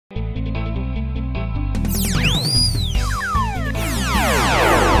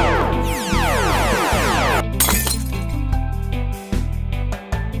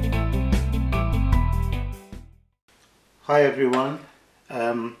Hi everyone.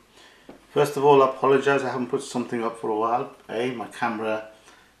 First of all, I apologize, I haven't put something up for a while. A, my camera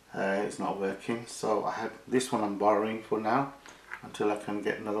is not working, so I have this one I'm borrowing for now until I can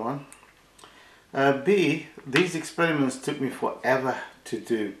get another one. B, these experiments took me forever to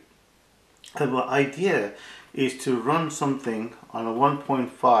do. And my idea is to run something on a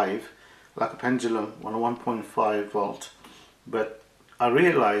 1.5, like a pendulum on a 1.5 volt, but I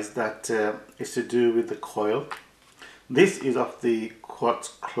realized that it's to do with the coil. This is of the Quartz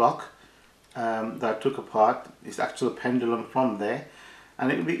clock that I took apart. It's actually a pendulum from there, and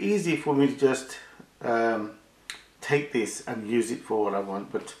it would be easy for me to just take this and use it for what I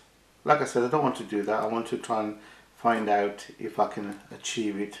want. But like I said, I don't want to do that. I want to try and find out if I can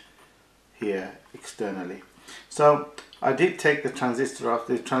achieve it here externally. So I did take the transistor off.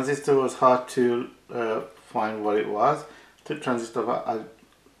 The transistor was hard to find what it was. The transistor,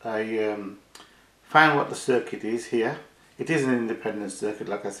 I found what the circuit is here. It is an independent circuit,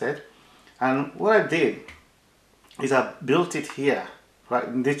 like I said, and what I did is I built it here, right?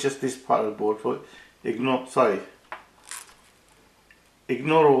 And this just this part of the board. For ignore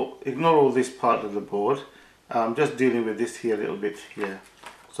all this part of the board. I'm just dealing with this here a little bit here.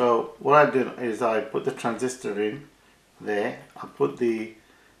 So what I did is I put the transistor in there. I put the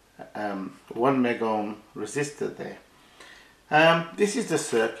 1 mega ohm resistor there. This is the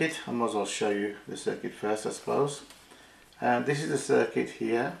circuit. I might as well show you the circuit first, I suppose. This is the circuit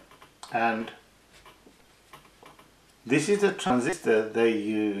here, and this is the transistor they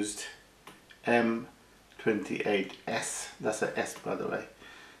used, M28S. That's an S, by the way,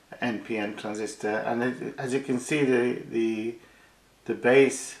 NPN transistor. And as you can see, the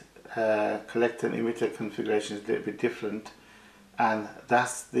base collector and emitter configuration is a little bit different, and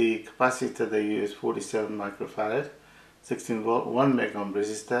that's the capacitor they use, 47 microfarad. 16 volt 1 mega ohm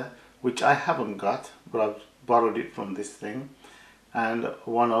resistor, which I haven't got, but I've borrowed it from this thing, and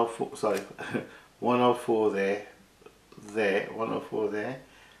 104, sorry, 104 there, 104 there,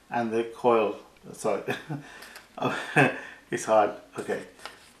 and the coil, sorry, it's hard, okay,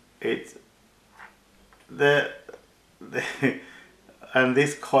 it's the and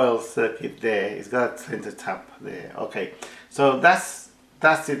this coil circuit there, it's got a center tap there. Okay, so that's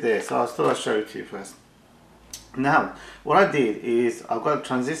it there. So I thought I'd show it to you first. Now, what I did is I've got a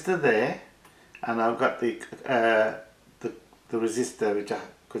transistor there, and I've got the resistor,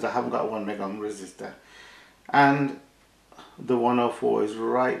 because I haven't got a 1 mega ohm resistor, and the 104 is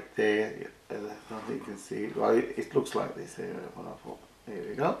right there. I don't think you can see it. Well, it looks like this here. 104. There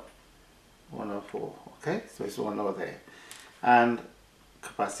we go. 104. Okay, so it's one over there, and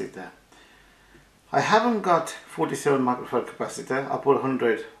capacitor. I haven't got 47 microfarad capacitor. I put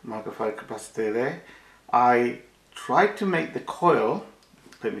 100 microfarad capacitor there. I tried to make the coil,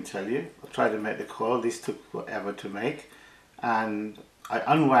 let me tell you, I tried to make the coil. This took forever to make, and I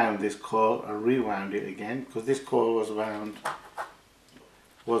unwound this coil and rewound it again, because this coil was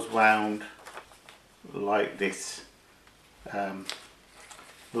wound like this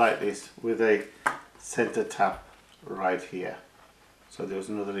with a center tap right here. So there was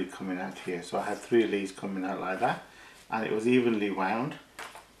another lead coming out here, so I had 3 leads coming out like that, and it was evenly wound,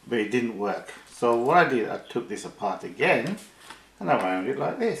 but it didn't work. So what I did, I took this apart again, and I wound it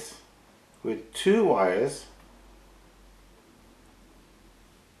like this with 2 wires.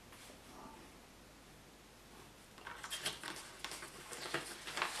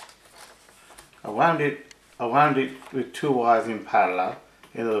 I wound it with 2 wires in parallel.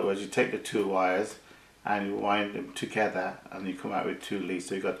 In other words, you take the 2 wires and you wind them together, and you come out with 2 leads.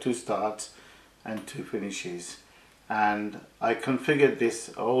 So you've got 2 starts and 2 finishes. And I configured this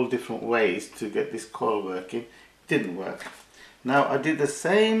all different ways to get this coil working. It didn't work. Now I did the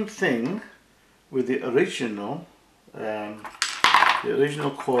same thing with the original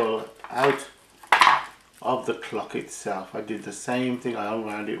coil out of the clock itself. I did the same thing. I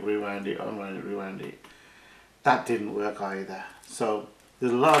unwound it, rewound it, unwound it, rewound it. That didn't work either. So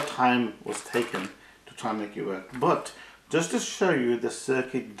there's a lot of time was taken to try and make it work. But just to show you the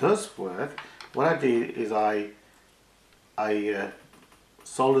circuit does work, what I did is I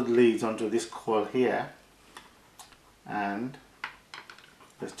soldered leads onto this coil here, and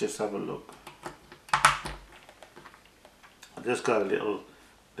let's just have a look. I just got a little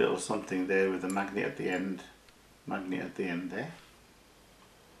something there with a magnet at the end there.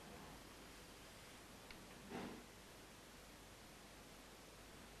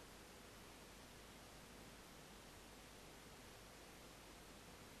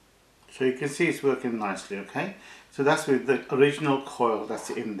 So you can see it's working nicely, okay? So that's with the original coil that's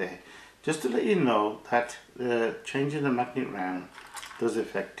in there. Just to let you know that changing the magnet round does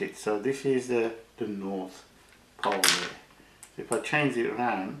affect it. So this is the north pole there. if I change it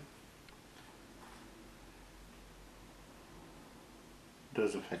around, it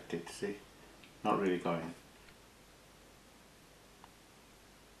does affect it, see? Not really going.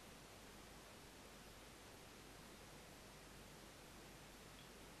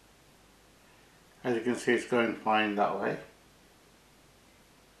 As you can see, it's going fine that way.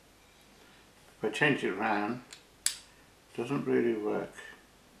 If I change it around, it doesn't really work.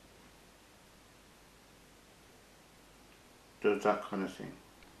 Does that kind of thing.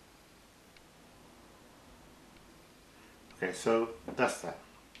 Okay, so that's that.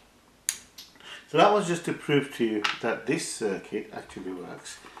 So that was just to prove to you that this circuit actually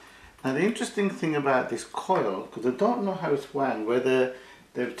works. Now the interesting thing about this coil, because I don't know how it's wound, whether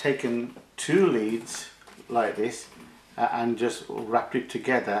they've taken two leads like this and just wrapped it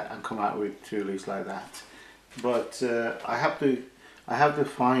together and come out with two leads like that. But I have to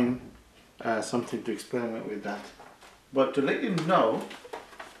find something to experiment with that. But to let you know,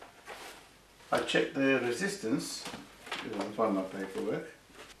 I checked the resistance. If I can find my paperwork.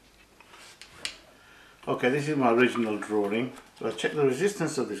 Okay, this is my original drawing. So I checked the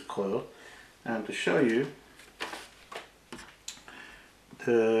resistance of this coil, and to show you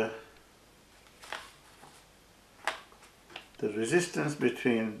the resistance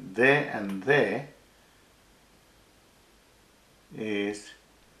between there and there is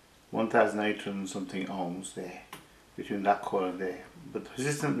 1800 and something ohms there, between that coil and there. But the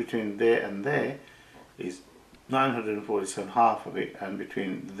resistance between there and there is 947, half of it, and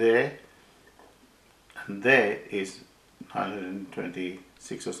between there and there is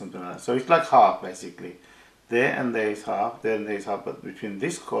 926 or something like that. So it's like half basically. There and there is half, there and there is half, but between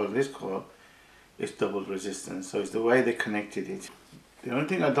this coil and this coil is double resistance. So it's the way they connected it. The only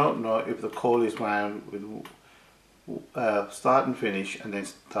thing I don't know if the coil is wound with start and finish, and then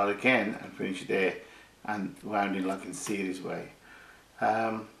start again and finish there and wound in like in series way,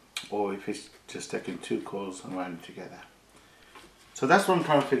 or if it's just taking two coils and wound it together. So that's what I'm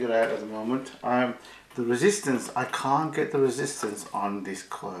trying to figure out at the moment. The resistance, I can't get the resistance on this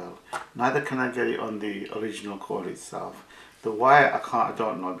coil. Neither can I get it on the original coil itself. The wire I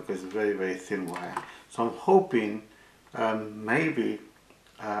don't know, because it's a very, very thin wire. So I'm hoping maybe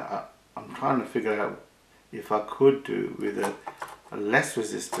I'm trying to figure out if I could do with a less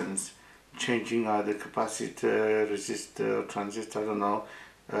resistance, changing either capacitor, resistor, or transistor, I don't know,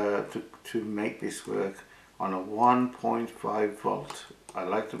 to make this work on a 1.5 volt. I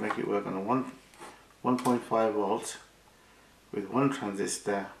like to make it work on a 1.5 volts with one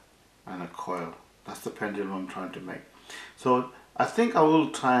transistor and a coil. That's the pendulum I'm trying to make. So I think I will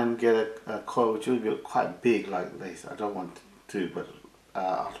try and get a coil which will be quite big like this. I don't want to, but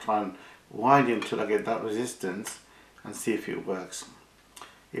I'll try and wind it until I get that resistance and see if it works.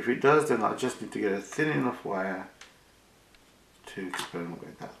 If it does, then I just need to get a thin enough wire to experiment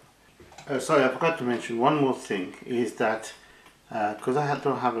with that. Sorry, I forgot to mention one more thing, is that because I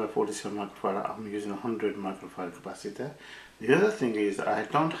don't have a 47 microfarad, I'm using a 100 microfarad capacitor. The other thing is I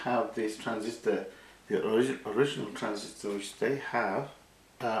don't have this transistor, the original transistor which they have.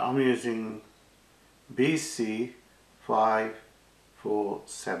 I'm using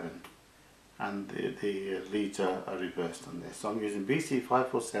BC547, and the leads are reversed on this. So I'm using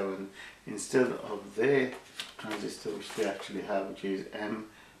BC547 instead of their transistor which they actually have, which is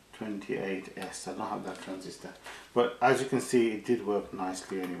M28S. I don't have that transistor, but as you can see, it did work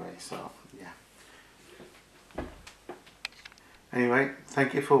nicely anyway. So yeah. Anyway,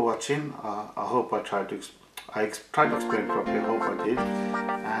 thank you for watching. I hope I tried to explain properly. I hope I did.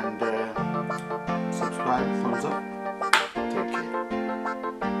 And